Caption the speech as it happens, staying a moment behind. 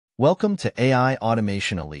Welcome to AI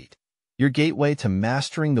Automation Elite, your gateway to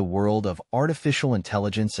mastering the world of artificial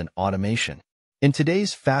intelligence and automation. In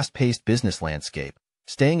today's fast-paced business landscape,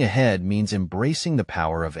 staying ahead means embracing the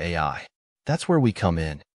power of AI. That's where we come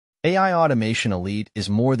in. AI Automation Elite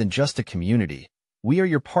is more than just a community. We are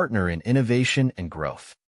your partner in innovation and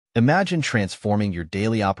growth. Imagine transforming your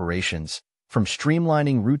daily operations from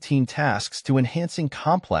streamlining routine tasks to enhancing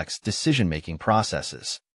complex decision-making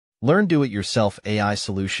processes. Learn do-it-yourself AI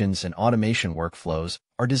solutions and automation workflows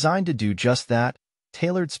are designed to do just that,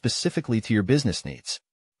 tailored specifically to your business needs.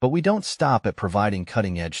 But we don't stop at providing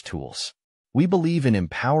cutting-edge tools. We believe in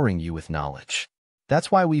empowering you with knowledge.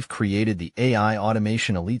 That's why we've created the AI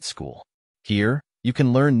Automation Elite School. Here, you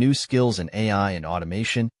can learn new skills in AI and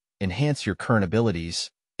automation, enhance your current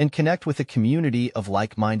abilities, and connect with a community of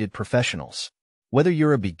like-minded professionals. Whether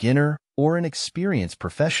you're a beginner or an experienced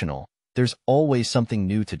professional, there's always something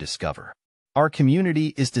new to discover. Our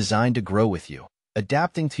community is designed to grow with you,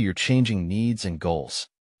 adapting to your changing needs and goals.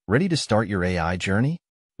 Ready to start your AI journey?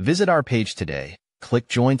 Visit our page today, click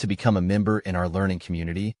Join to become a member in our learning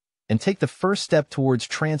community, and take the first step towards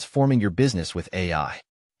transforming your business with AI.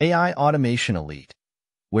 AI Automation Elite,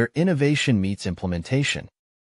 where innovation meets implementation.